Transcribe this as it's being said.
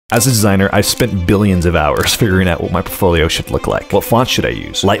As a designer, I've spent billions of hours figuring out what my portfolio should look like. What font should I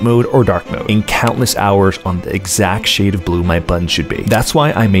use? Light mode or dark mode? In countless hours on the exact shade of blue my button should be. That's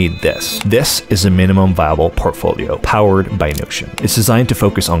why I made this. This is a minimum viable portfolio powered by Notion. It's designed to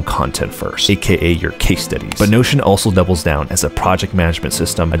focus on content first, aka your case studies. But Notion also doubles down as a project management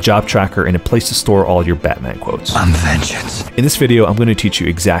system, a job tracker, and a place to store all your Batman quotes. I'm vengeance. In this video, I'm going to teach you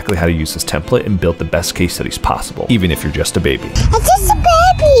exactly how to use this template and build the best case studies possible, even if you're just a baby. I'm just a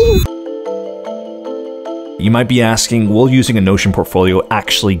baby! You might be asking, will using a Notion portfolio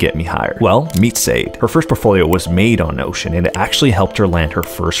actually get me hired? Well, meet Sade. Her first portfolio was made on Notion, and it actually helped her land her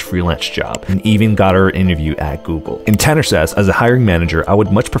first freelance job, and even got her an interview at Google. And Tanner says, as a hiring manager, I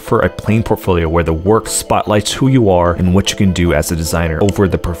would much prefer a plain portfolio where the work spotlights who you are and what you can do as a designer over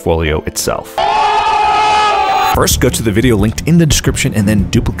the portfolio itself. First, go to the video linked in the description and then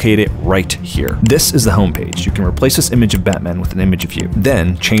duplicate it right here. This is the homepage. You can replace this image of Batman with an image of you.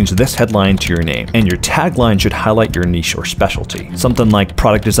 Then change this headline to your name, and your tagline should highlight your niche or specialty. Something like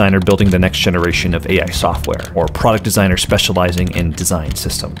product designer building the next generation of AI software, or product designer specializing in design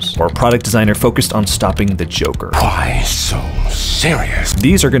systems, or product designer focused on stopping the Joker. Why so serious?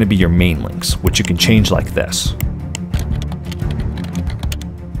 These are going to be your main links, which you can change like this.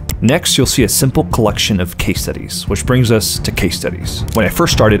 Next, you'll see a simple collection of case studies, which brings us to case studies. When I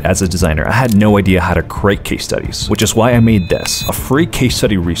first started as a designer, I had no idea how to create case studies, which is why I made this, a free case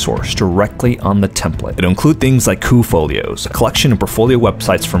study resource directly on the template. It'll include things like Folios, a collection of portfolio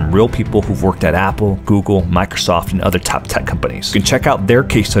websites from real people who've worked at Apple, Google, Microsoft, and other top tech companies. You can check out their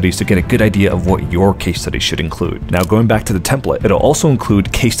case studies to get a good idea of what your case study should include. Now, going back to the template, it'll also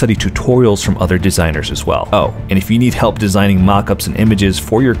include case study tutorials from other designers as well. Oh, and if you need help designing mockups and images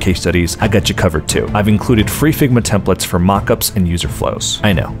for your case studies, I got you covered too. I've included free Figma templates for mockups and user flows.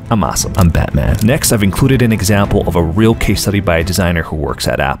 I know, I'm awesome. I'm Batman. Next, I've included an example of a real case study by a designer who works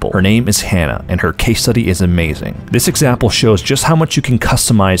at Apple. Her name is Hannah, and her case study is amazing. This example shows just how much you can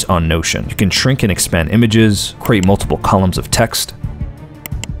customize on Notion. You can shrink and expand images, create multiple columns of text,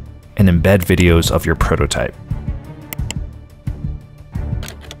 and embed videos of your prototype.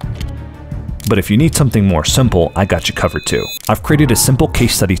 But if you need something more simple, I got you covered too. I've created a simple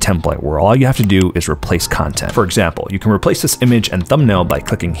case study template where all you have to do is replace content. For example, you can replace this image and thumbnail by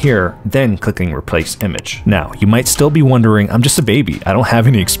clicking here, then clicking replace image. Now, you might still be wondering, I'm just a baby. I don't have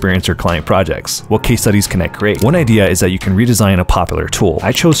any experience or client projects. What case studies can I create? One idea is that you can redesign a popular tool.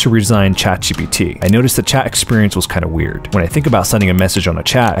 I chose to redesign ChatGPT. I noticed the chat experience was kind of weird. When I think about sending a message on a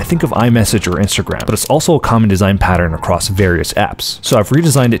chat, I think of iMessage or Instagram, but it's also a common design pattern across various apps. So I've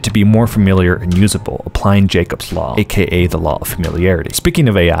redesigned it to be more familiar and usable, applying Jacob's law, aka the law of familiarity. Speaking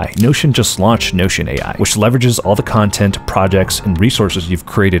of AI, Notion just launched Notion AI, which leverages all the content, projects, and resources you've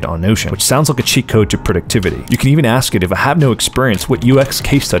created on Notion, which sounds like a cheat code to productivity. You can even ask it, if I have no experience, what UX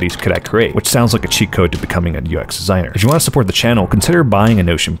case studies could I create, which sounds like a cheat code to becoming a UX designer. If you want to support the channel, consider buying a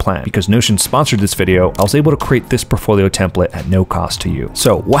Notion plan. Because Notion sponsored this video, I was able to create this portfolio template at no cost to you.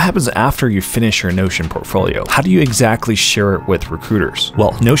 So what happens after you finish your Notion portfolio? How do you exactly share it with recruiters?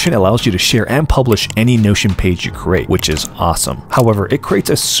 Well, Notion allows you to share and publish any Notion page you create, which is awesome. However, it creates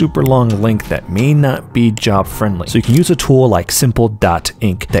a super long link that may not be job friendly. So you can use a tool like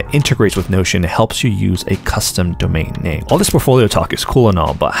simple.inc that integrates with Notion and helps you use a custom domain name. All this portfolio talk is cool and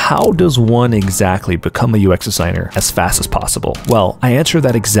all, but how does one exactly become a UX designer as fast as possible? Well, I answer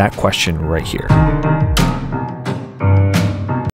that exact question right here.